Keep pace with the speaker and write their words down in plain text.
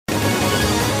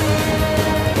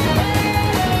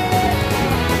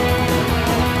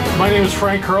name is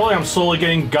Frank Curley. I'm slowly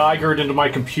getting Geigered into my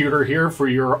computer here for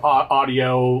your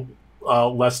audio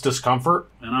less discomfort.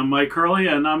 And I'm Mike Curley,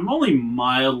 and I'm only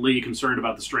mildly concerned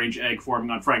about the strange egg forming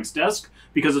on Frank's desk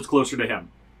because it's closer to him.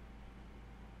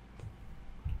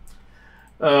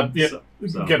 Yeah, so.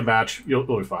 Get a match. You'll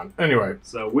be fine. Anyway.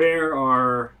 So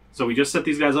we just set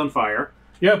these guys on fire.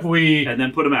 Yep, and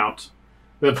then put them out.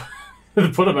 Put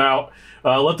them out.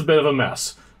 Left a bit of a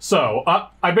mess. So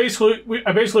I basically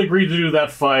agreed to do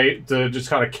that fight to just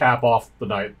kind of cap off the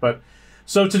night. But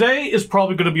so today is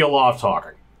probably going to be a lot of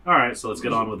talking. All right, so let's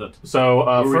get on with it. So who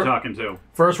are we talking to?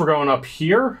 First, we're going up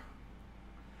here.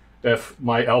 If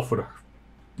my elf would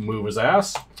move his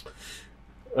ass.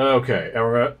 Okay, and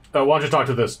we're why don't you talk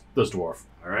to this dwarf?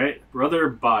 All right, Brother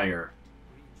Buyer.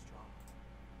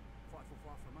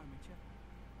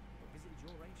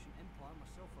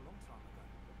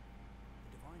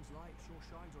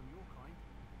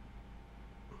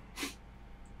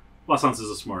 Wassance is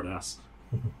a smartass.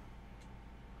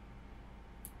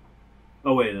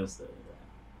 Oh wait,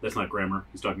 that's not grammar.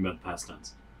 He's talking about the past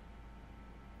tense.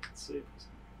 Let's see. I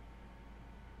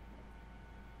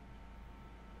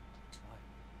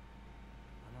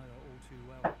know that all too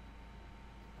well. I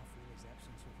feel his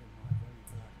absence within my very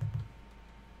blood.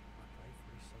 I pray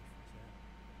for his safe return.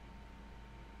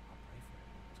 I pray for it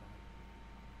all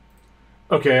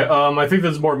the time. Okay, I think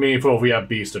this is more meaningful if we have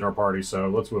Beast in our party, so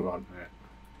let's move on.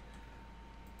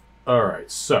 Alright,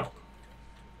 so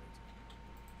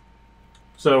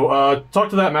talk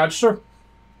to that Magister.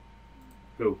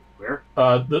 Who? Where?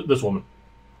 This woman.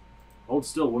 Hold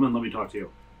still, woman, let me talk to you.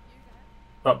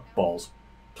 Oh, balls.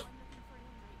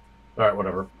 Alright,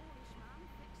 whatever.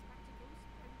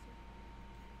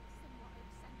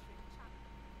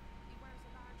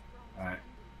 Alright.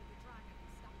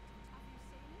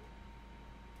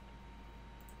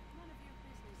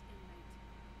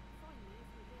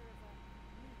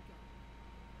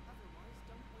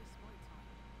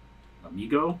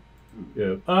 Amigo?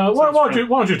 Yeah. Why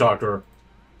don't you talk to her?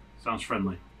 Sounds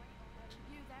friendly.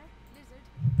 You there, lizard?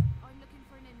 I'm looking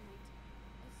for an inmate.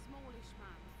 A smallish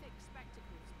man, thick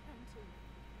spectacles, prone to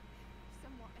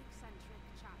somewhat eccentric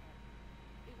chatter.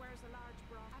 He wears a large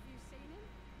bra. Have you seen him?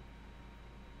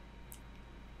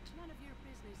 None of your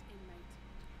business, inmate.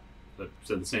 That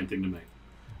said the same thing to me.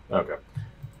 Okay.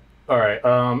 Alright,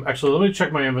 actually, let me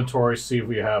check my inventory, see if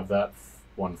we have that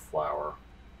one flower.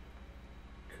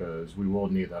 Because we will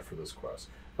need that for this quest.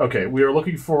 Okay, we are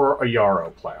looking for a yarrow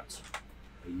plant.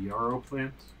 A yarrow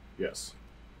plant? Yes.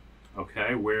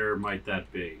 Okay, where might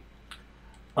that be?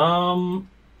 I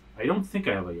don't think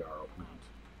I have a yarrow plant.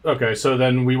 Okay, so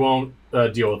then we won't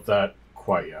deal with that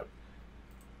quite yet.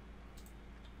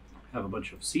 I have a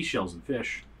bunch of seashells and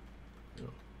fish.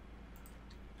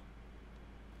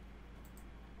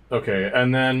 Okay,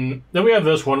 and then we have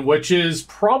this one, which is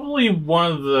probably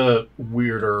one of the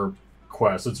weirder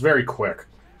quests. It's very quick.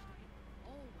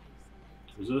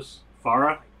 Who's this?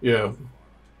 Farah? Yeah.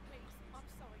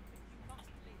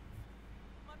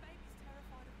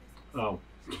 Oh.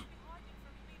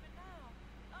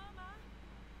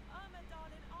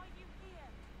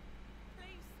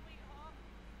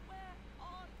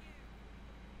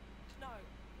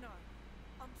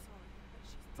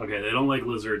 Okay, they don't like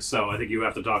lizards, so I think you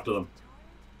have to talk to them.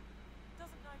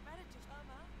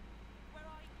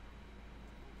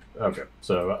 Okay,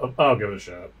 so I'll give it a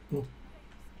shot.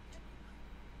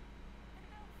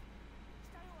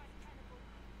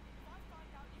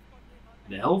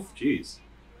 An elf? Jeez. Is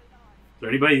there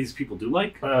anybody these people do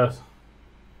like? Alright,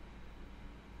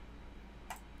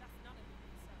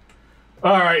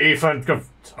 Ethan, go.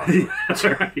 That's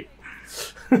right.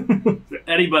 Is there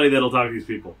anybody that'll talk to these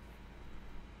people?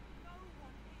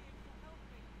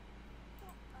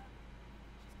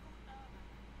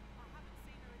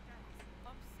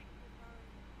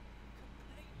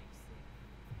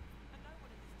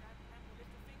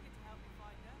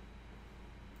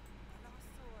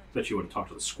 Bet you would have talked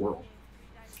to the squirrel.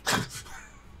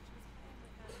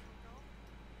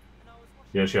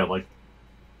 Yeah, she had like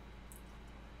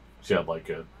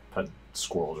pet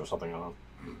squirrels or something on them.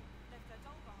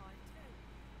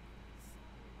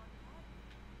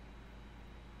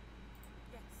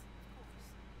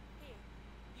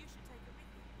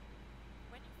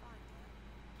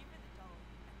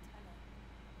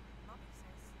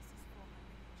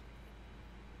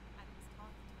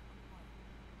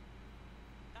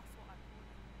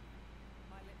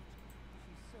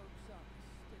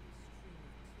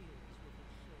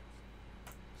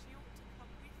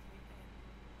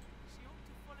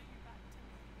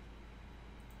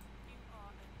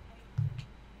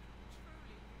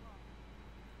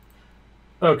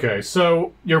 Okay,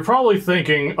 so you're probably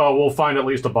thinking, oh, we'll find at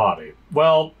least a body.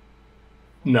 Well,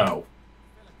 no.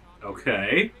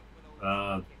 Okay.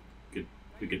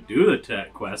 We could do the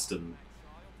tech quest and...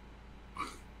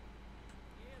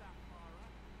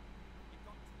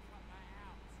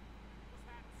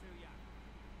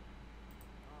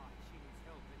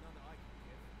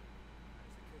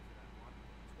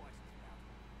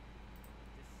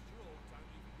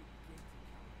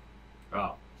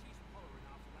 Oh.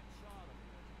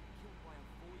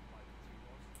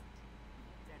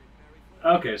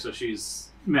 Okay, so she's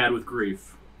mad with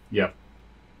grief. Yep.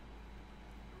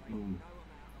 Mm.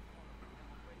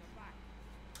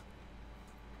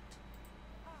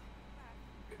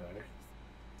 Okay.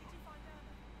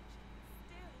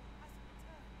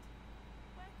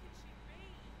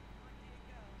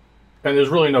 And there's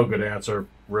really no good answer,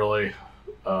 really.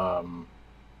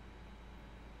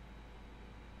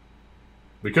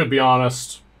 We could be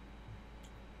honest.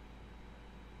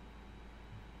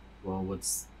 Well,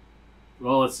 let's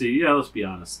see. Yeah, let's be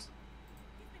honest.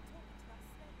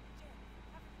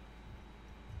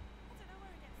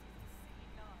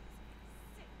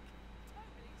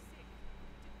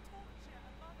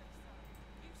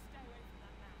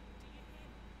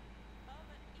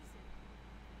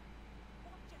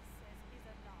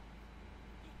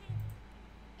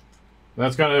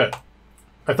 That's kind of it.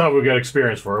 I thought we'd get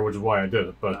experience for it, which is why I did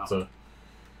it, but... No.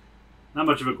 Not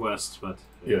much of a quest, but...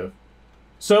 Yeah.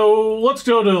 So, let's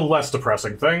go to less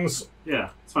depressing things. Yeah,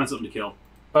 let's find something to kill.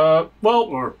 Well...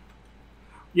 Or...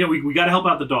 Yeah, we gotta help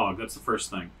out the dog. That's the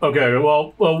first thing. Okay,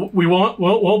 well, we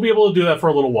won't be able to do that for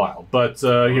a little while, but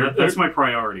here... That's my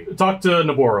priority. Talk to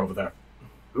Nabor over there.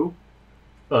 Who?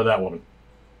 That woman.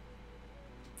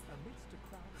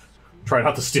 Try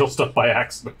not to steal stuff by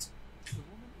accident.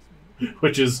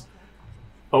 Which is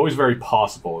always very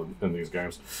possible in these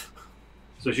games.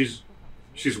 So she's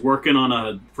working on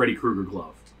a Freddy Krueger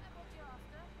glove.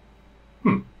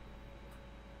 Hmm.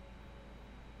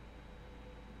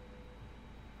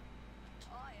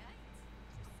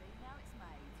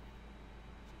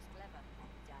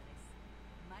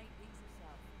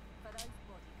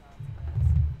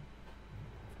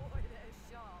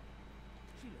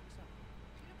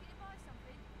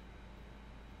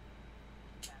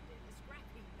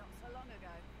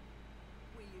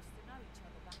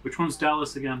 Which one's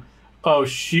Dallas again? Oh,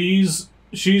 she's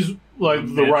like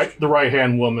the right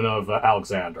hand woman of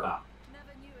Alexander. Ah.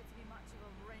 Never knew her to be much of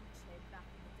a wrenchhead back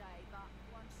in the day, but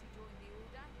once she joined the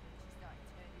order, she started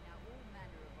turning out all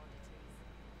manner of oddities.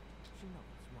 She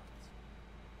knows once.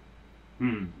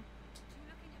 Hmm. You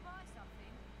looking to buy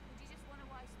something, or do you just want to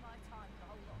waste my time with a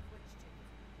whole lot of questions?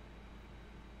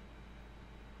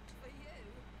 For you?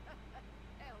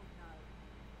 Hell no.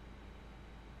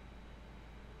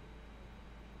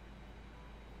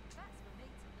 That's for me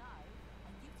to know,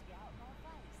 and you to get out of my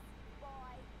face.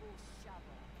 Buy or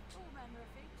shovel. All manner of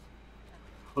things.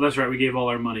 Well, that's right. We gave all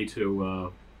our money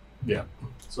to... Yeah.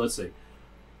 So let's see.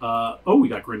 Oh, we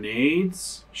got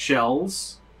grenades,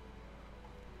 shells,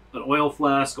 an oil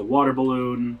flask, a water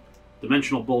balloon,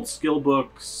 dimensional bolt skill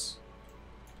books,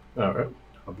 Alright.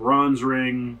 a bronze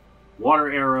ring,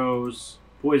 water arrows,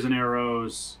 poison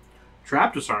arrows,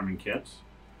 trap disarming kit.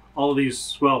 All of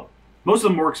these, well, most of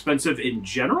them more expensive in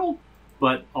general,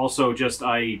 but also just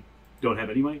I don't have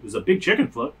any money. There's a big chicken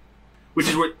foot, which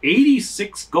is worth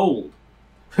 86 gold.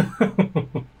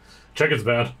 Chicken's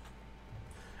bad.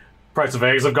 Price of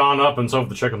eggs have gone up, and so have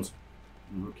the chickens.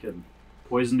 No kidding.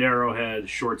 Poisoned arrowhead,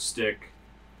 short stick,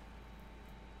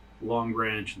 long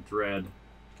branch, and thread.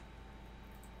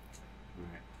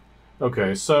 Alright.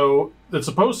 Okay, so it's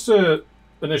supposed to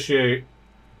initiate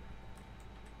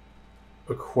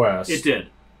a quest. It did.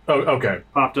 Oh, okay.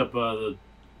 Popped up the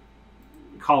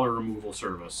collar removal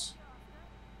service.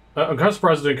 I'm kind of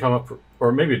surprised it didn't come up,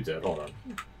 or maybe it did. Hold on.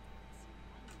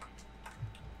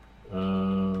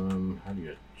 How do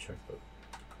you check that?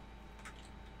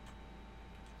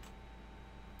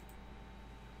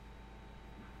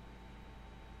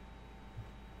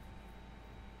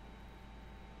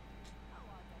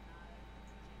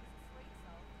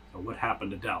 So what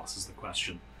happened to Dallas is the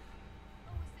question.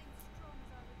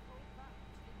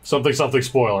 Something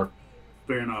spoiler.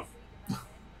 Fair enough.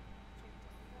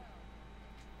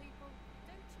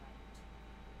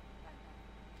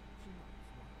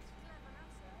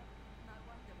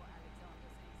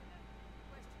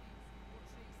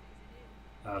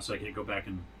 So I can't go back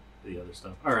and do the other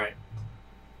stuff. All right.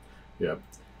 Yeah.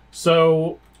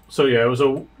 So yeah, it was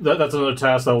that's another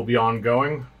task that will be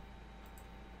ongoing.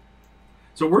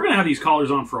 So we're gonna have these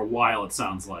collars on for a while. It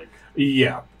sounds like.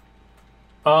 Yeah.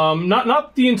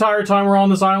 Not the entire time we're on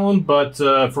this island, but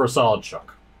for a solid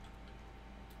chunk.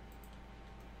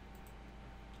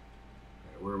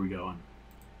 Where are we going?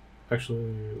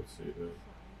 Actually, let's see.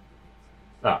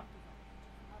 Ah,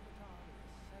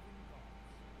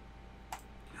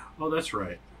 Oh, that's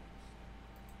right.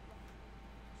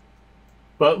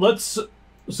 but let's.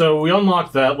 So we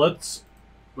unlocked that. Let's.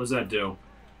 What does that do?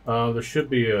 There should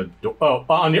be a door. Oh,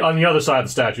 on the other side of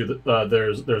the statue,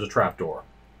 there's a trap door.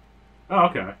 Oh,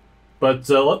 okay. But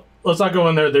let's not go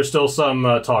in there. There's still some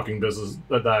talking business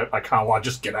that I kind of want to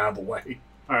just get out of the way.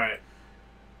 All right.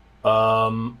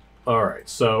 All right.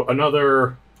 So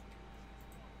another.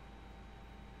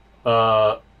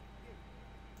 Here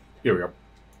we go.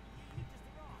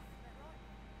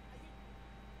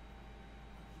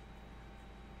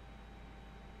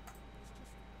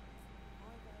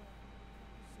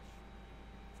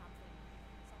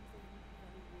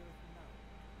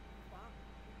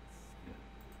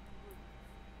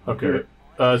 Okay.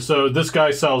 So this guy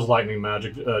sells lightning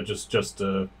magic. Just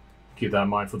to keep that in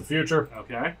mind for the future.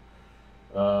 Okay.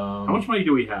 How much money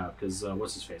do we have? Because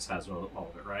what's his face has all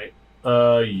of it, right?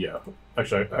 Yeah.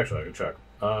 Actually, I can check.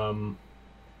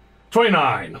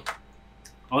 29.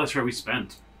 Oh, that's right. We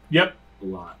spent Yep. a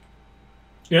lot.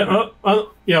 Yeah.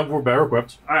 Yeah. We're better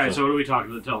equipped. All right. So what are we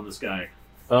telling this guy?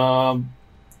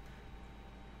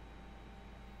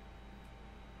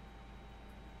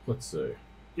 Let's see.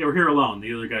 Yeah, we're here alone.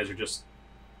 The other guys are just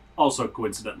also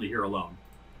coincidentally here alone.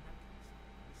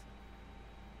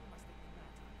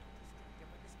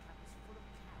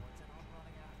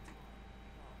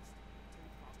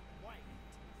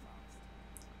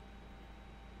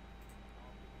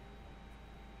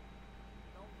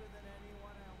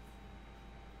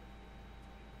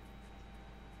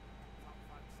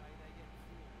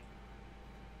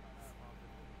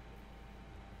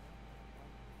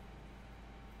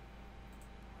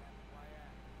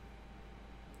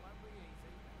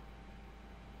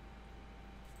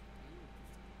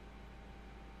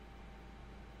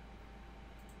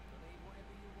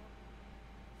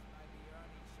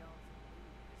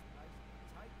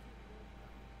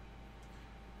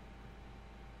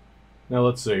 Now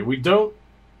let's see. We don't.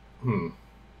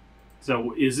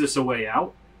 So is this a way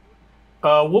out?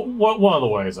 What one of the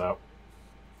ways out?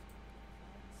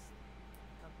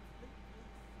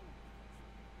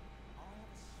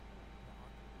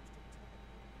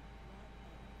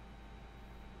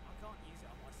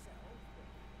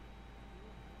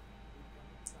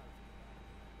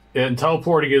 And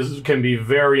teleporting can be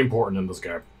very important in this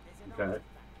game. Okay.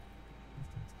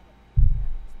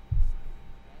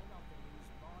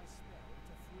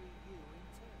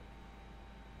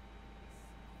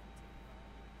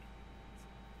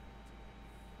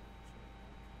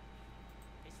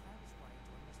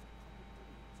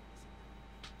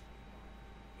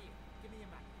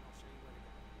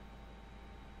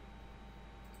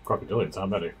 Crocodilians, how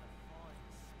many? I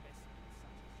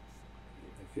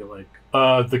feel like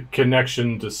The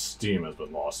connection to Steam has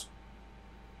been lost.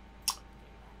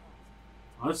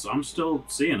 I'm still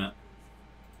seeing it.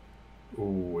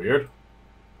 Weird.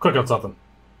 Click on something.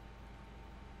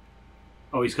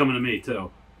 Oh, he's coming to me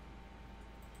too.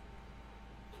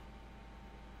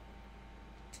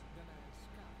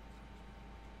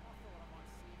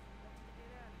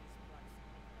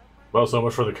 Well, so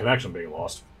much for the connection being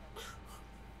lost.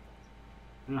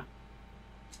 Yeah.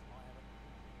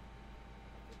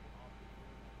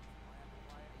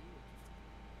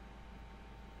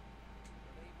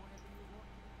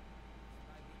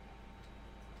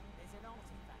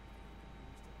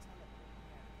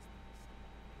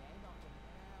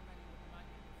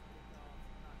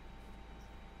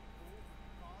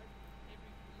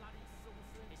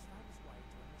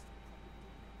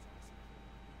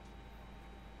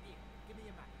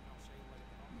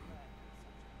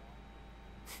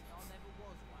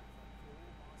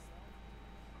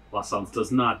 Lassance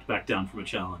does not back down from a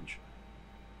challenge.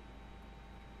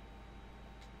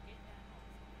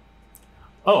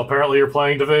 Oh, apparently you're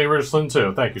playing Divinity Original Sin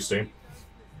 2. Thank you, Steam.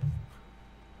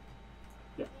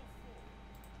 Yeah.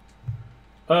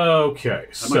 Okay,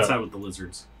 I might side with the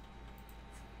lizards.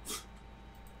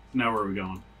 Now where are we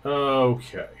going?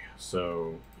 Okay,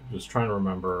 so just trying to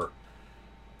remember.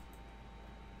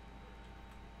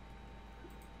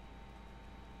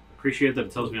 Appreciate that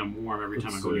it tells me I'm warm every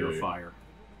time I go near a fire.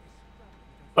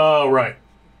 Oh, right.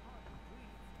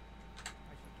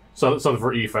 So, something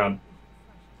for E found.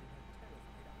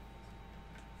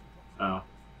 Oh.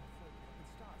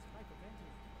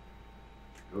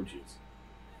 Oh, jeez.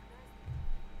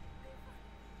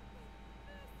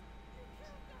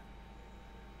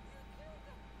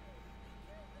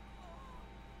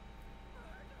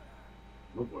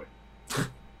 Oh, boy.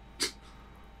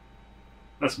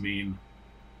 That's mean.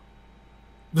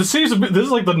 This seems a bit. This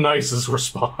is like the nicest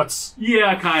response.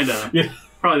 Yeah, kinda. Yeah.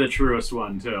 Probably the truest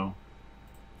one too.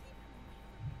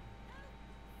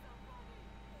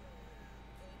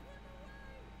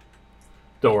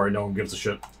 Don't worry, no one gives a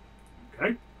shit.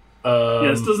 Okay. Yeah,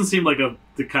 this Um, doesn't seem like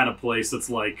the kind of place that's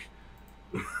like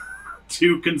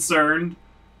too concerned.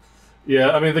 yeah,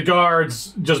 I mean the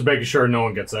guards just making sure no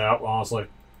one gets out. Honestly,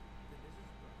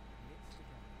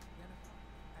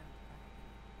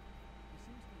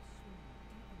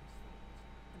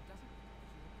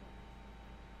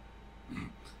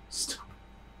 Stop.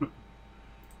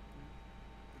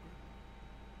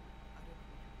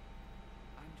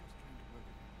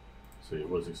 see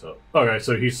what does he sell? Okay,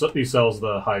 so he sells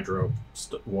the hydro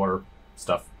water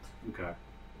stuff. Okay.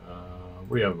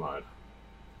 What do you have in mind?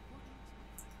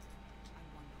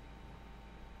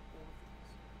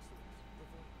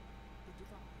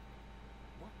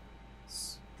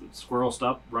 Squirrel,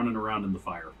 stop running around in the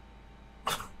fire.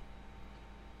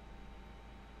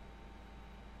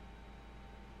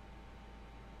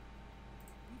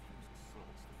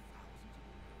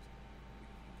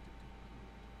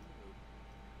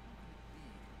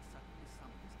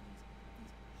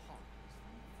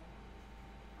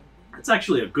 That's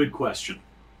actually a good question.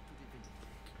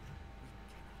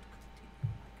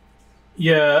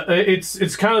 Yeah,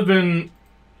 it's kind of been,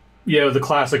 the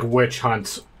classic witch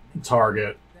hunt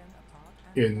target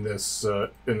in this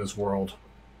world.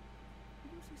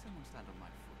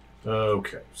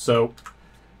 Okay, so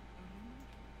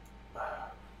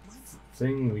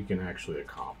thing we can actually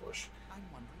accomplish.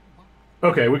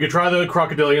 Okay, we could try the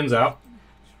crocodilians out.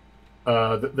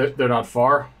 They're not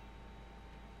far.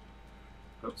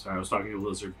 Oh, sorry, I was talking to a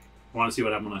lizard. I want to see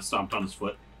what happened when I stomped on his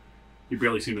foot. He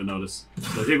barely seemed to notice.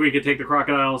 So I think we could take the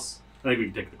crocodiles. I think we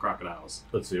can take the crocodiles.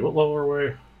 Let's see, what level are we?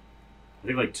 I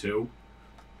think like 2.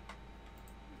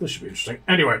 This should be interesting.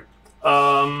 Anyway,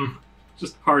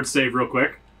 Just hard save real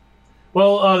quick.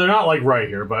 well, they're not like right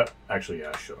here, but actually,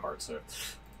 yeah, I should hard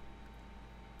save.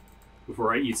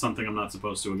 Before I eat something I'm not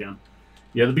supposed to again.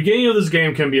 Yeah, the beginning of this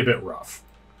game can be a bit rough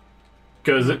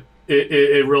because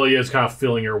it really is kind of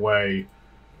feeling your way.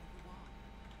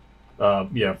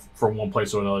 From one place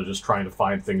to another, just trying to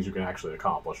find things you can actually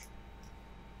accomplish.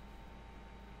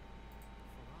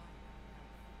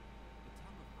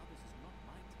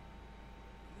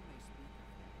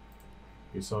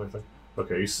 You sell anything?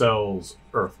 Okay, he sells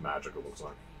earth magic, it looks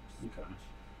like. Okay.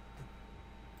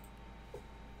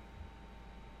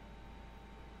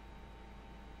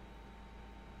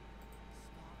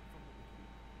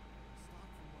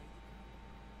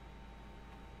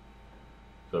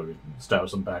 So we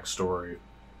establish some backstory.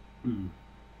 Hmm.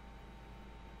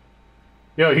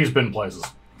 Yeah, he's been places.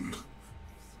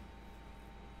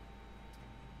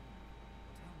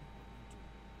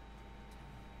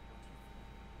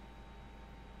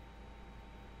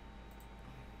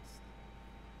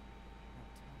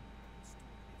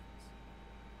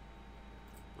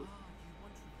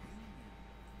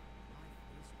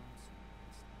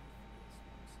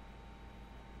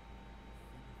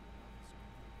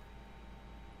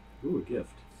 Ooh, a gift.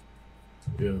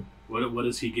 Yeah. What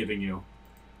is he giving you?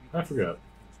 I forgot.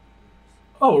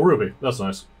 Oh, a ruby. That's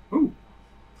nice. Ooh.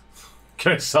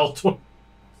 Can I sell to him?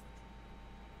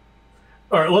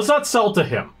 Alright, let's not sell to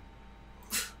him.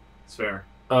 It's fair.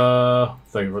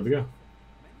 Thank you for the gift.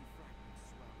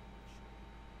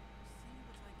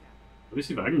 Let me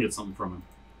see if I can get something from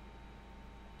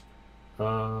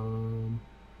him.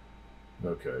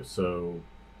 Okay, so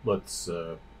let's,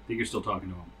 I think you're still talking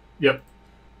to him. Yep.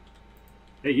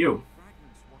 Hey, you.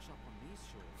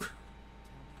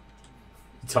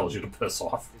 He tells you to piss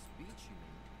off.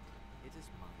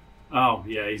 Oh,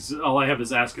 yeah, all I have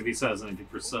is ask if he says anything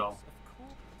for sale.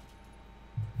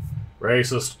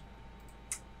 Racist.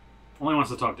 Only wants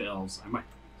to talk to elves. I might.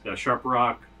 Yeah, sharp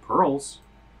rock, pearls,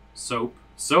 soap.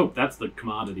 Soap, that's the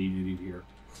commodity you need here.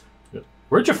 Yep.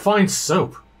 Where'd you find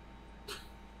soap?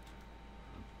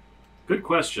 Good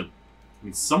question. I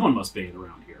mean, someone must bathe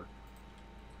around here.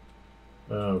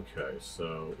 Okay,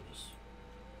 so just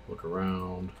look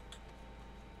around.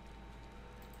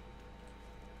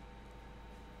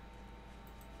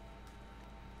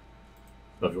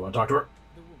 So if you want to talk to her.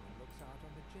 The woman looks out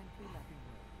on the gently lapping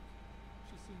waves.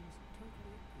 She seems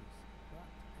totally at peace, but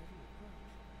as you approach,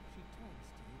 she turns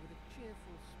to you with a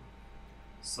cheerful smile.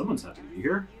 Someone's happy to be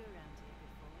here. You around here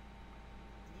before.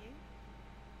 You?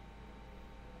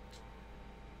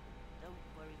 Don't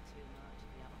worry too much if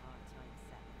you have a hard time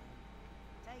settling in.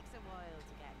 Takes a while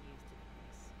to get used to the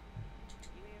place.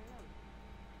 You here alone?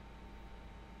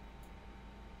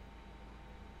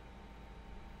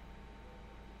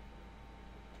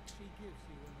 She gives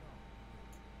you a nod.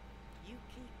 You You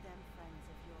keep them friends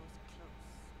of yours close,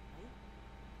 right?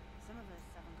 Some of us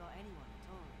haven't got anyone at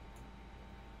all.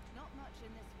 Not much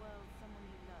in this world someone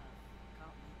you love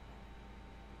can't make better.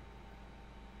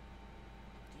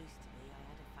 It used to be I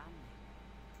had a family,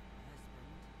 a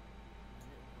husband, and a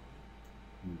little boy.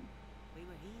 We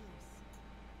were healers.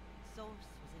 Source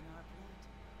was in our blood.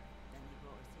 Then they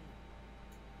brought us here.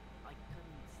 I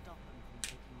couldn't stop them from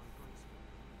taking my boys from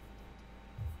me if they did.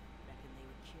 Reckon they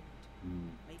were cured.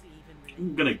 Maybe even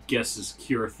I'm gonna related. guess this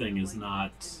cure thing is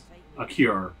not a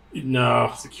cure.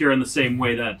 No. It's a cure in the same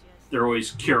way that they're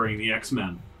always curing the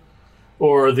X-Men.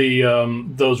 Or the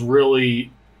those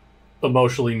really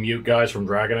emotionally mute guys from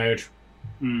Dragon Age.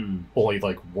 Only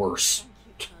like worse. Thank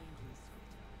you kindly,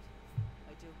 sweetheart.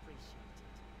 I do appreciate it.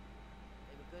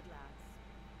 They were good lads.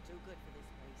 Too good for this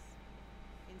place.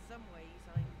 In some ways,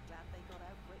 I'm glad they got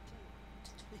out quickly.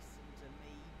 Listen to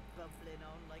me, bubbling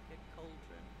on like a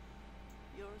cauldron.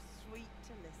 You're sweet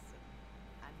to listen.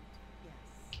 And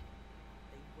yes,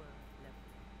 they were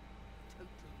lovely.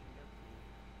 Totally lovely.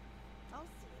 I'll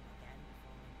see him again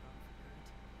before I'm gone for good.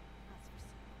 That's for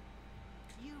certain.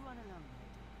 You run along there,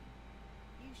 darling.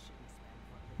 You shouldn't spend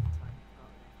what little time you've got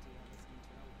left here listening to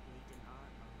an old bleeding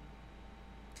heart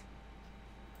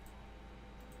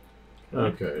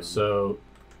moan. Okay, so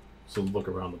look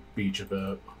around the beach a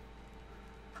bit.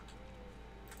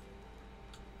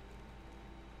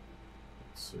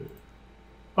 Let's see.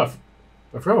 I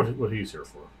forgot what he's here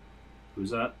for. Who's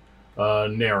that?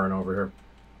 Naraku over here.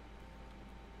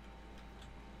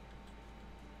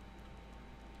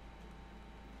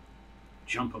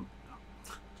 Jump him.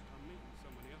 I'm meeting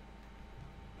someone here.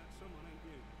 That someone ain't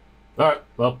you. All right.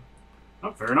 Well,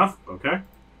 Oh, fair enough. Okay.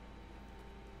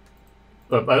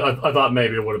 I thought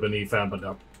maybe it would have been Ethan, but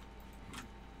no.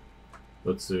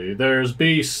 Let's see. There's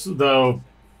Beast, though.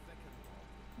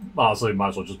 Honestly, might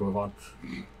as well just move on.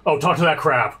 Oh, talk to that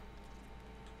crab.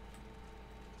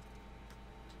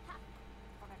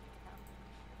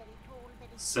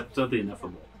 Septa the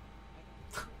Ineffable.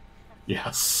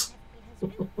 Yes.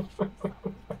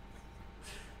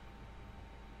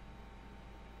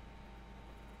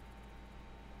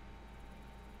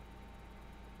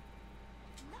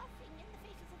 Laughing in the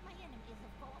faces of my enemies,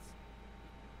 of course.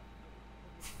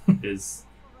 Is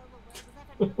For all the world has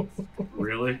ever known.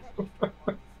 really? This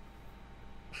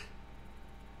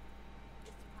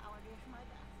power is my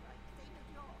birthright, same as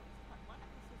yours, but one of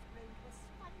us is grown to a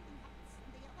smiling heights,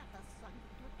 and the other has sunk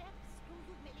to depths too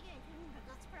humiliating to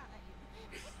describe.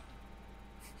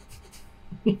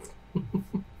 Sorcerer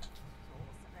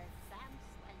dance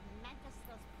while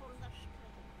magisters pull the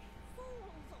string.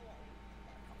 Fools all!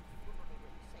 Their tomfoolery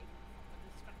will save them from the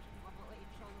destruction of a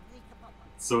age shall wreak upon them.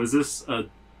 So is this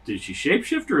did she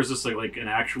shapeshift, or is this like an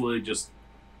actually just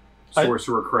I-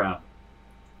 sorcerer crab?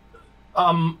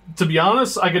 To be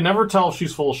honest, I can never tell if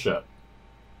she's full of shit.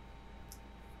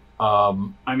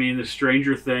 I mean, the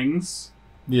Stranger Things.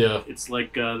 Yeah. It's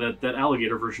like that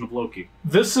alligator version of Loki.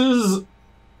 This is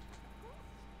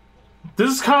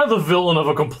kind of the villain of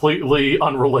a completely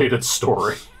unrelated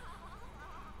story.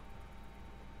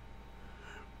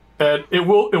 And it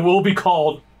will be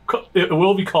called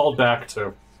back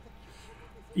to.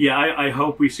 Yeah, I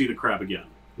hope we see the crab again.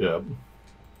 Yeah.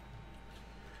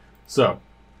 So,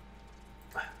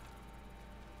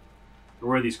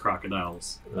 Where are these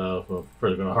crocodiles? well,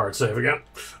 pretty gonna hard save again.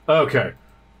 Okay.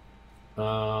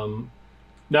 Now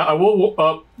I will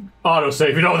auto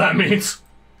save. You know what that means?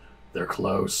 They're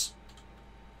close.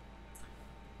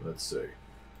 Let's see.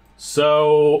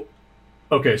 So,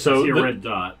 okay. I So see a the- red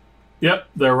dot. Yep,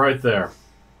 they're right there.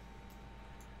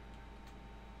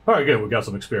 All right, good. We got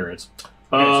some experience.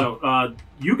 Okay, so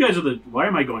you guys are the. Why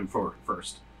am I going forward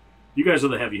first? You guys are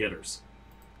the heavy hitters.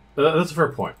 That's a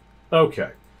fair point.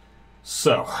 Okay,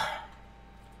 so,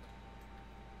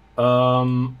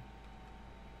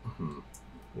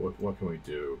 what can we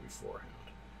do beforehand?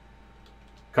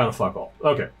 Kind of fuck all.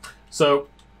 Okay, so,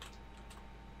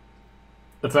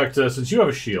 in fact, since you have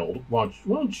a shield, why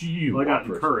don't you? Well, I got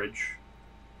offer it? courage.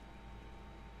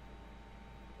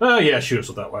 Yeah, shoot us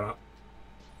with that. Why not?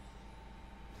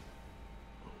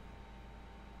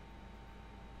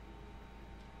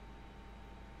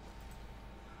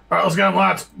 All right, let's get him,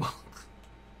 lads.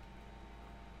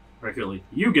 Regularly,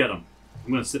 you get them.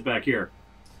 I'm gonna sit back here.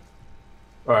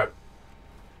 All right.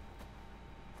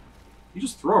 You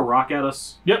just throw a rock at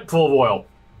us, Yep, full of oil.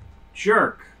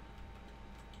 jerk.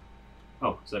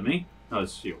 Oh, is that me? No,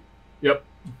 it's you. Yep.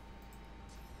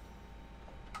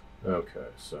 Okay,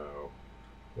 so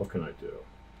what can I do?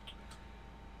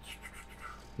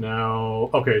 Now,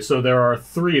 okay, so there are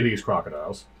 3 of these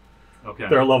crocodiles. Okay.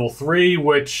 They're level 3,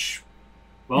 which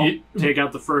Well, take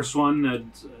out the first one.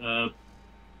 And,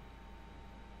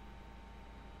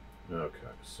 Okay,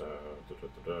 so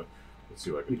let's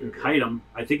see what I can we do. can kite him.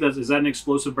 I think is that an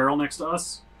explosive barrel next to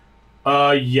us?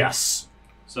 Yes.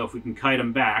 So if we can kite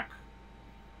him back.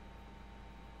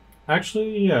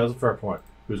 Actually, yeah, that's a fair point.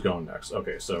 Who's going next?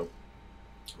 Okay, so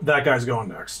that guy's going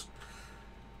next.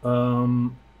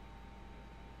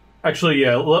 Actually,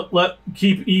 yeah, let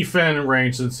keep Ethan in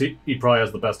range since he probably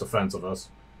has the best defense of us.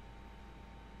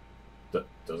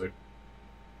 Does he?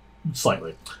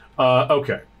 Slightly.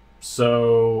 Okay,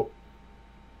 so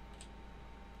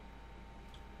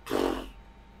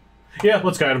yeah,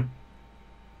 let's guide him.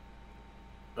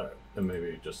 Alright, and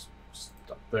maybe just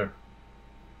stop there.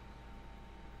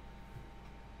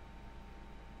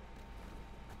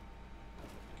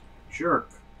 Jerk.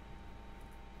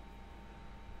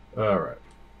 Alright.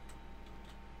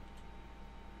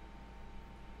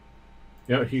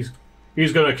 Yeah, he's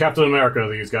gonna Captain America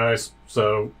these guys.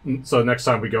 So next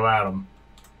time we go at them,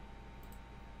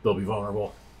 they'll be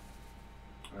vulnerable.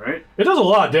 All right. It does a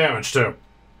lot of damage too.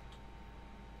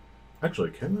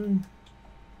 Actually, can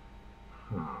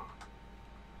I? Huh.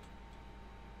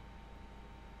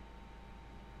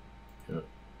 Yeah.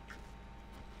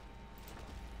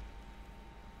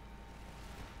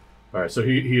 All right, so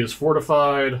he is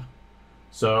fortified.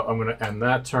 So I'm gonna end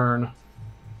that turn.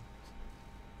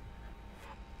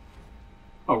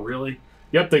 Oh, really?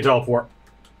 Yep, they teleport.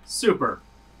 Super.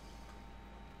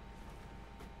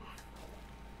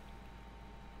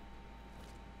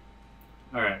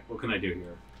 All right, what can I do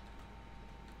here?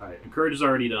 All right, encourage is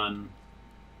already done.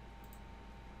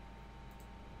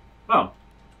 Oh,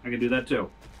 I can do that too.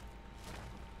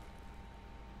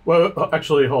 Well,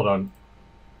 actually, hold on.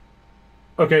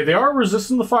 Okay, they are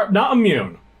resistant to fire, not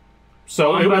immune.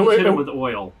 So I'm about to hit him with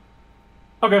oil.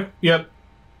 Okay, yep.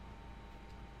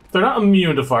 They're not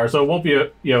immune to fire, so it won't be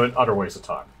an utter waste of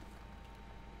time.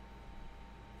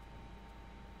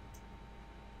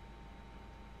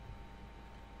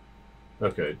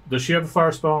 Okay, does she have a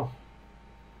fire spell?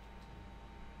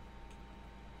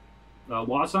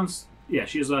 Watson's, yeah,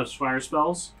 she has fire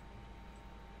spells.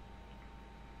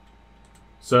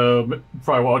 So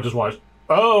probably won't just watch.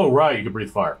 Oh, right, you can breathe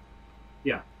fire.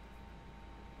 Yeah.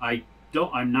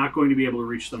 I'm not going to be able to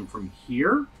reach them from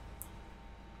here.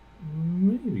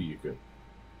 Maybe you could.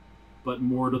 But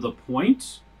more to the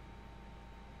point,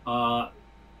 we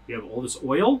have all this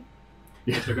oil.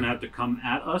 Yeah. They're going to have to come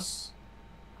at us.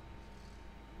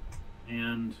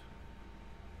 And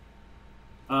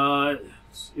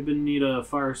Ibn need a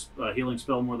fire healing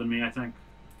spell more than me, I think.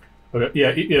 Okay,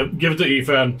 yeah, give it to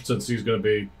Ethan since he's going to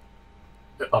be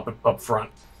up front.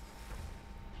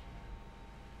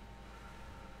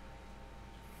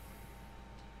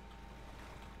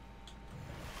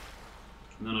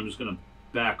 And then I'm just going to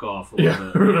back off a little Yeah,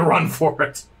 bit. we're going to run for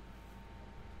it.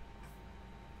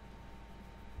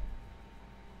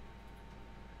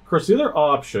 Of course, the other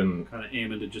option... Kind of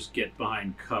aiming to just get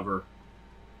behind cover.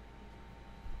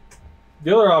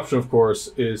 The other option, of course,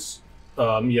 is,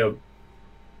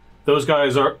 those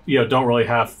guys are, don't really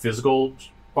have physical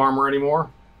armor anymore.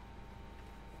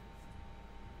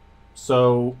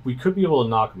 So we could be able to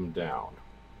knock them down.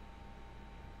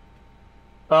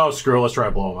 Oh, screw it. Let's try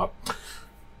to blow them up. Just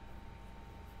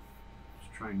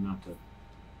trying not to...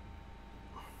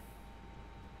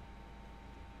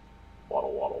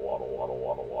 Waddle, waddle, waddle, waddle,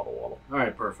 waddle, waddle, waddle.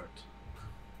 Alright, perfect.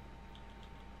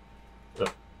 Yep.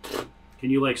 Can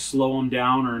you, like, slow them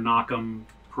down or knock them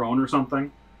prone or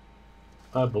something?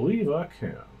 I believe I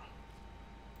can.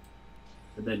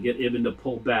 And then get Ibn to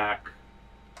pull back.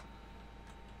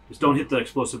 Just don't hit the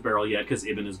explosive barrel yet, because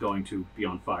Ibn is going to be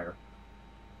on fire.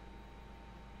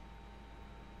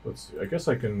 Let's see. I guess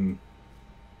I can...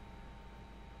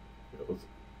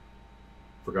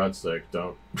 For God's sake,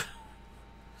 don't...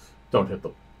 don't hit the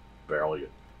barrel, you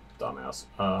dumbass.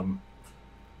 Alright,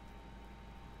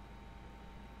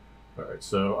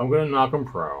 so I'm going to knock him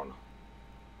prone.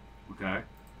 Okay.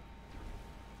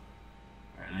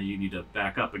 Alright, now you need to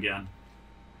back up again.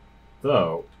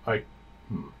 Though, Well,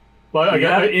 I You have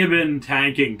got Ibn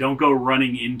tanking. Don't go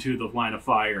running into the line of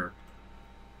fire.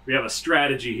 We have a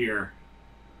strategy here.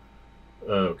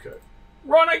 Okay.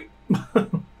 Running!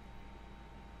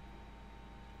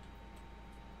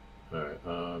 Alright,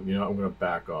 I'm going to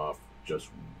back off just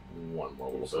one more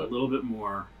little Just a bit. little bit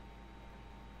more.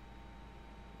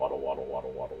 Waddle, waddle,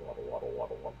 waddle, waddle, waddle, waddle,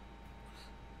 waddle, waddle.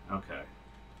 Okay.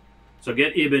 So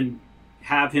get Ibn,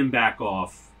 have him back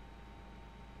off.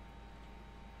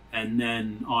 And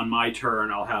then on my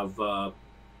turn, I'll have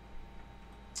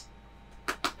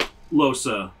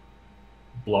Losa,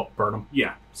 Burn him.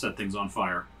 yeah, set things on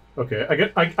fire.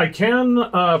 Okay, I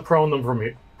can prone them from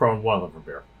here. Prone one of them from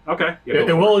here. Okay. Yeah,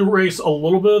 It will erase a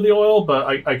little bit of the oil,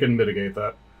 but I can mitigate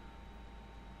that.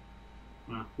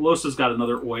 Losa's got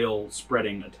another oil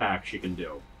spreading attack she can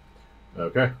do.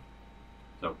 Okay.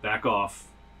 So back off.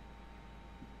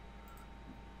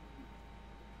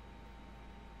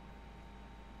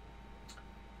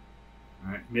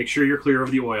 All right. Make sure you're clear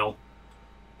of the oil.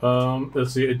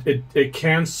 Let's see. It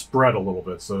can spread a little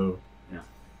bit, so. Yeah.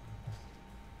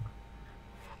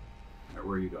 All right,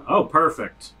 where are you going? Oh,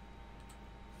 perfect.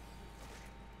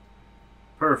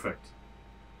 Perfect.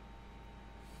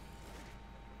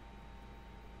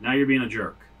 Now you're being a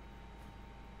jerk.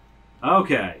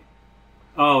 Okay.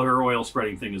 Oh, her oil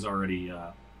spreading thing is already...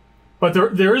 But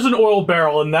there is an oil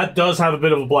barrel, and that does have a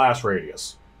bit of a blast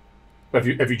radius. If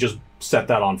you just set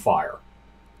that on fire.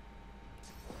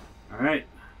 All right.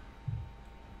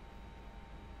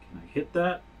 Can I hit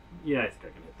that? Yeah, I think I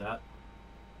can hit that.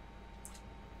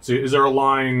 See, is there a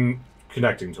line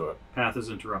connecting to it? Path is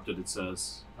interrupted, it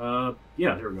says.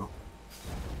 Yeah, there we go.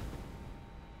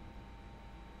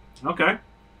 Okay.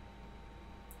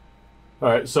 All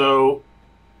right, so...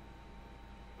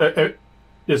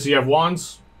 does he have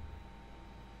wands?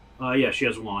 Yeah, she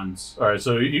has wands. All right,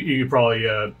 so you could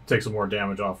probably take some more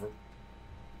damage off him.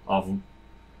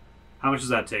 How much does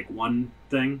that take? One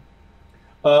thing?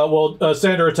 Well,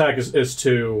 standard attack is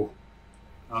 2.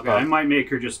 Okay, I might make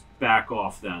her just back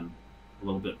off then. A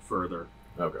little bit further.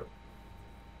 Okay.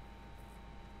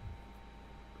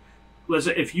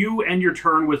 Listen, if you end your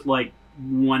turn with, like,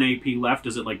 1 AP left,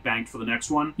 is it, like, banked for the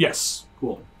next one? Yes.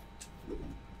 Cool.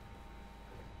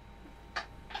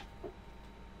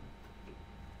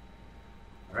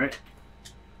 Alright.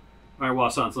 Alright,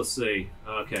 Wassans, let's see.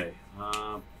 Okay.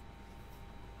 Can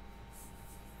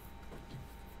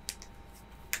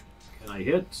I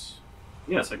hit?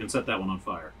 Yes, I can set that one on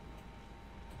fire.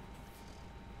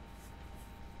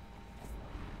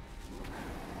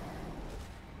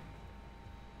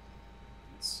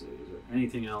 Let's see, is there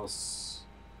anything else?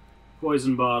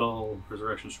 Poison bottle,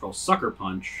 resurrection scroll, sucker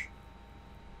punch.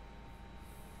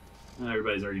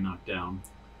 Everybody's already knocked down.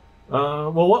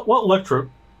 Well, what electric?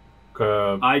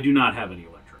 I do not have any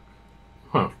electric.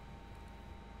 Huh.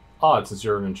 Odd, since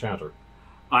you're an enchanter.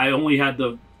 I only had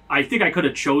the... I think I could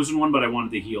have chosen one, but I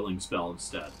wanted the healing spell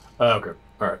instead. Okay.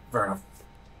 All right. Fair enough.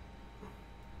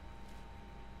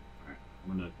 All right.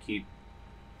 I'm going to keep...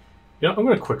 Yeah, I'm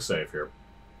going to quick save here.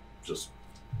 Just...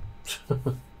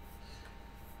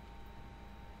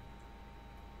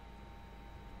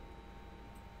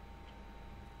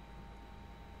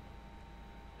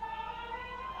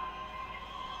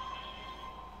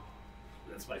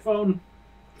 That's my phone.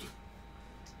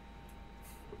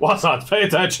 Wassons, pay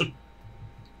attention.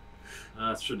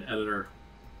 That's an editor.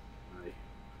 Right.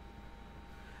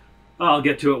 I'll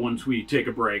get to it once we take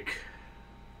a break.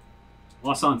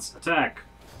 Wassons, attack.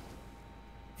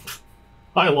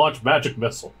 I launch magic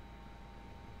missile.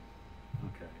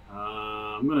 Okay.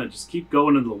 I'm going to just keep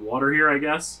going into the water here, I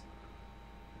guess.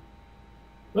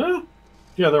 Yeah,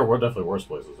 there were definitely worse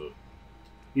places.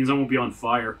 Means I won't be on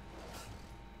fire.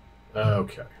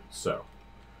 Okay, so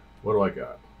what do I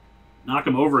got? Knock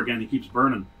him over again, he keeps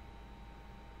burning.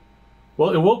 Well,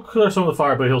 it will clear some of the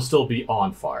fire, but he'll still be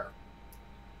on fire.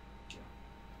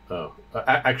 Oh,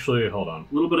 actually, hold on.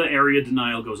 A little bit of area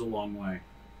denial goes a long way.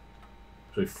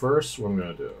 Actually, first, what I'm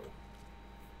going to do...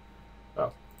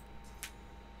 Oh.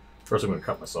 First, I'm going to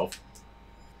cut myself.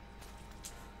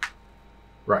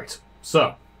 Right,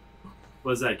 so...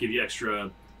 What does that give you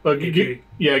extra?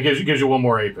 Yeah, it gives you one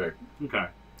more AP. Okay.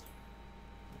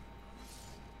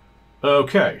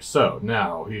 Okay, so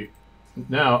now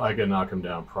I can knock him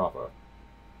down proper.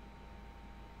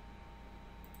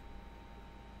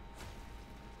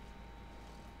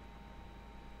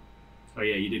 Oh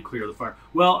yeah, you did clear the fire.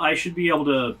 Well, I should be able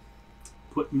to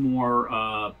put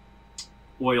more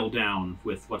oil down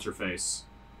with what's her face,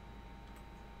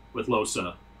 with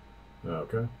Losa.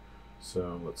 Okay,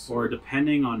 so let's see. Or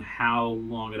depending on how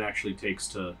long it actually takes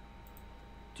to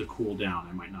cool down,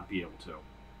 I might not be able to.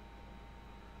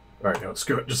 All right, now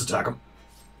screw it. Just attack him.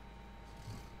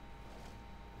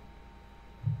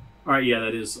 All right, yeah,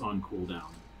 that is on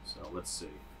cooldown. So let's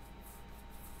see.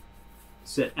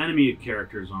 Set enemy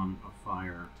characters on a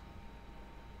fire.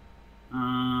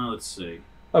 Let's see.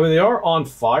 I mean, they are on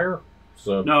fire,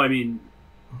 so... No, I mean,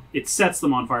 it sets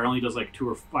them on fire. It only does like 2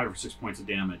 or 5 or 6 points of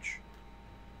damage.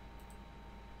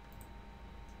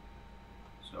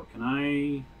 So can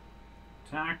I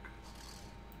attack?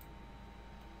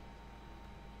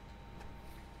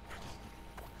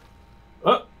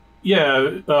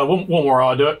 Yeah, one more,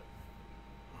 I'll do it.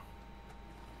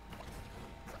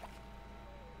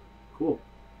 Cool.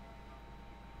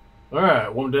 All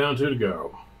right, one down, two to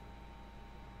go.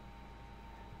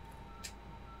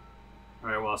 All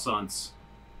right, Wassance.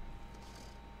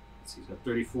 Let's see, he's got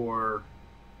 34.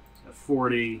 He's got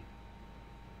 40.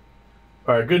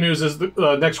 All right, good news is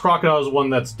the next crocodile is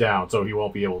one that's down, so he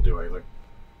won't be able to do anything.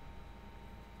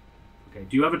 Okay,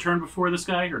 do you have a turn before this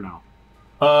guy, or no?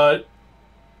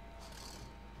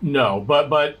 No,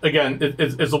 but again,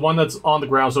 it's the one that's on the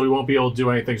ground, so he won't be able to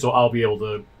do anything, so I'll be able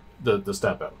to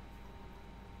step in.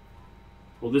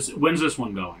 Well, when's this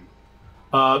one going?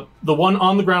 The one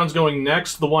on the ground is going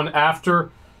next. The one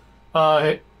after,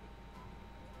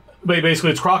 basically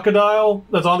it's crocodile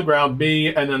that's on the ground, me,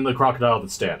 and then the crocodile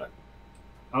that's standing.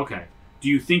 Okay. Do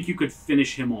you think you could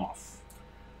finish him off?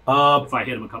 If I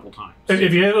hit him a couple times.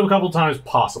 If you hit him a couple times,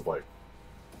 possibly.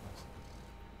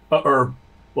 Well,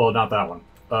 not that one.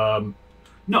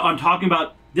 No, I'm talking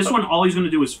about this one. All he's going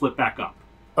to do is flip back up.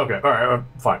 Okay, all right,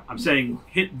 fine. I'm saying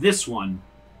hit this one,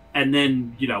 and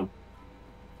then, you know.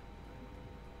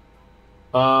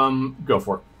 Go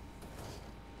for it.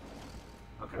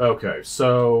 Okay. Okay,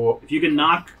 so... If you can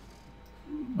knock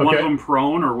one of them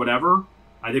prone or whatever,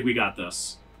 I think we got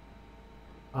this.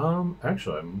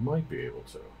 Actually, I might be able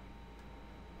to.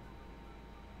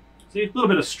 See, a little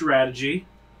bit of strategy,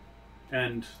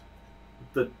 and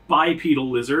the bipedal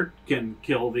lizard can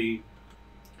kill the...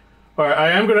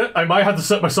 Alright, I might have to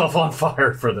set myself on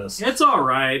fire for this. It's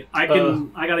alright. I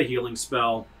got a healing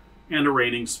spell, and a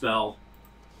raining spell.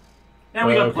 And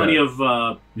we got plenty of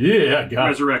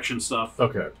resurrection stuff.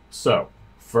 Okay, so,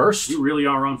 first... You really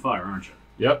are on fire, aren't you?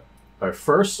 Yep. Alright,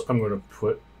 first, I'm going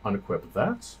to unequip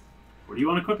that. What are you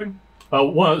unequipping?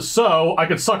 So I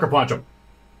could sucker punch him.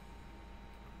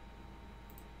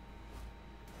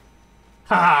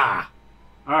 Ha!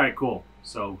 Alright, cool.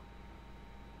 So...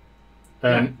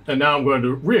 And now I'm going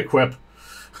to re-equip.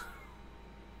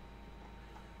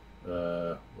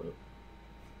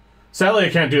 Sadly, I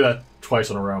can't do that twice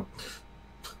in a row.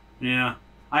 Yeah.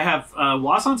 I have...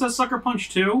 Wassance has Sucker Punch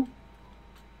too.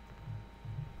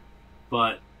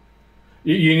 But...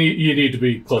 You need to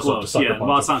be close up to Sucker Punch. Yeah,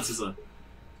 Wassance is a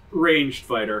ranged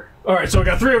fighter. Alright, so we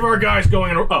got 3 of our guys going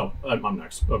in... Oh, I'm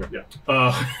next. Okay.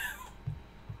 Yeah.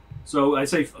 So I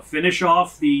say finish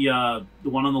off the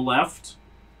one on the left.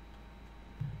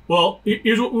 Well,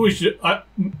 here's what we should...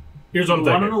 here's what I'm thinking.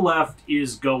 The one on the left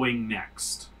is going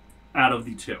next out of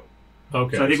the 2.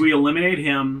 Okay. So I think we eliminate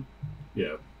him.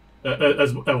 Yeah.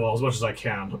 As much as I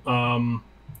can.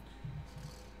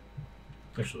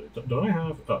 Actually, don't I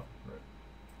have... Oh, right.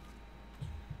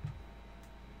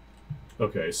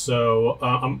 Okay, so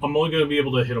I'm only going to be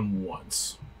able to hit him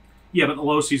once. Yeah, but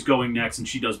Losie's going next, and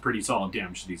she does pretty solid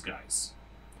damage to these guys.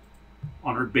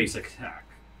 On her basic attack.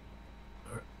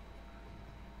 Right.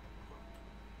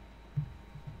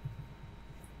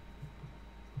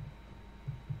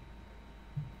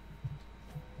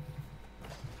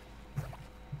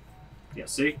 Yeah,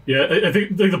 see? Yeah, I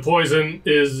think the poison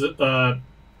is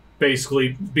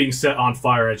basically being set on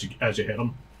fire as you hit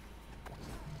him.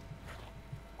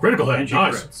 Critical hit,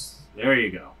 nice. Crits. There you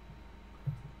go.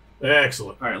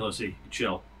 Excellent. All right, Lucy,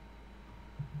 chill.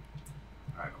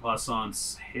 All right,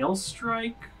 Wassance Hail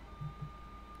Strike.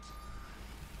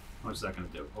 What's that going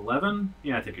to do? 11?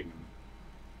 Yeah, I think it can.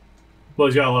 Well,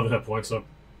 he's got 11 hit points, so.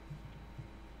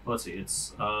 Let's see.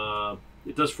 It's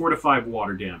it does 4 to 5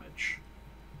 water damage.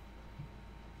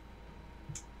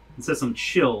 It says I'm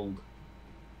chilled.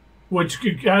 Which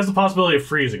has the possibility of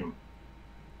freezing him.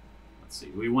 Let's see.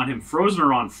 Do we want him frozen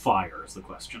or on fire? Is the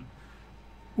question.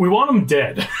 We want him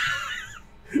dead.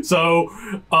 So,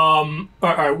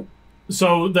 alright.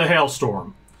 So the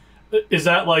hailstorm, is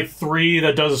that like 3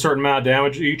 that does a certain amount of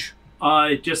damage each?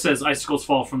 It just says icicles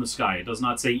fall from the sky. It does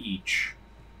not say each.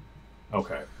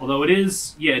 Okay. Although it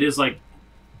is like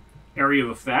area of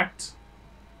effect.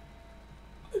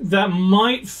 That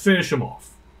might finish him off.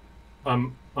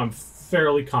 I'm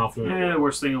fairly confident. The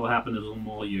worst thing that will happen is it'll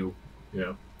maul you.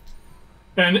 Yeah.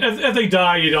 And if they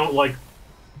die, you don't like.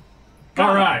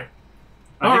 All right.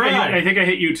 I think I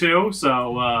hit you too.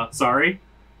 So sorry.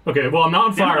 Okay. Well, I'm not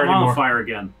on fire anymore. I'm on fire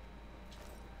again.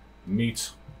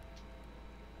 Neat.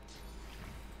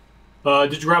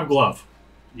 Did you grab a glove?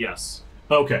 Yes.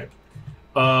 Okay.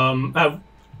 Have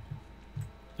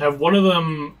one of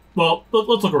them. Well,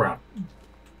 let's look around.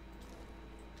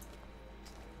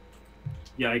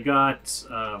 Yeah, I got.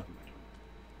 I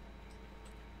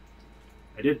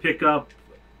did pick up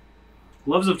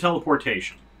gloves of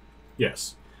teleportation.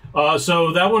 Yes.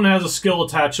 So that one has a skill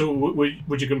attached to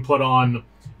which you can put on,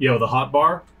 the hot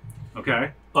bar.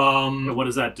 Okay. And what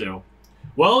does that do?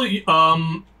 Well, you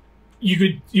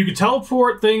could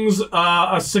teleport things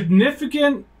a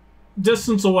significant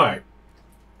distance away.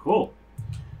 Cool.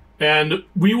 And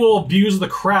we will abuse the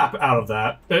crap out of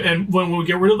that. And when we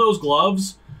get rid of those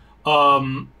gloves,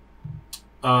 Wasan,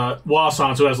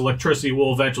 who has electricity,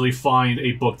 will eventually find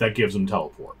a book that gives him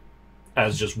teleport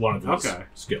as just one of his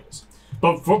skills.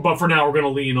 But for now, we're going to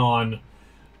lean on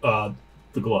the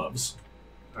gloves.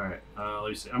 All right. Let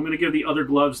me see. I'm going to give the other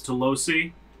gloves to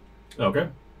Losi. Okay.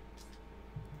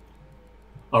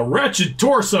 A wretched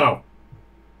torso!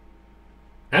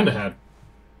 And a head.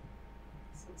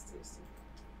 Sounds tasty.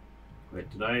 Wait,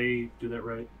 did I do that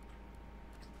right?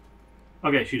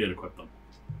 Okay, she did equip them.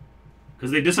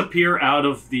 Because they disappear out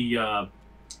of the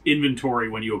inventory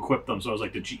when you equip them, so I was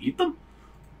like, did she eat them?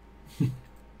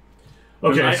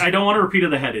 Okay. I don't want to repeat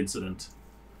of the head incident.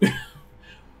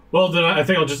 Well, then I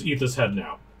think I'll just eat this head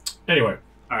now. Anyway.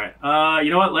 Alright,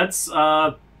 you know what, let's...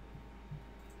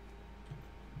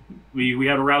 We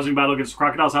had a rousing battle against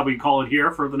crocodiles, how we call it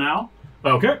here for the now.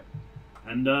 Okay.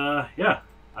 And, yeah,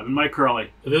 I've been Mike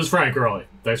Curley. This is Frank Curley.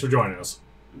 Thanks for joining us.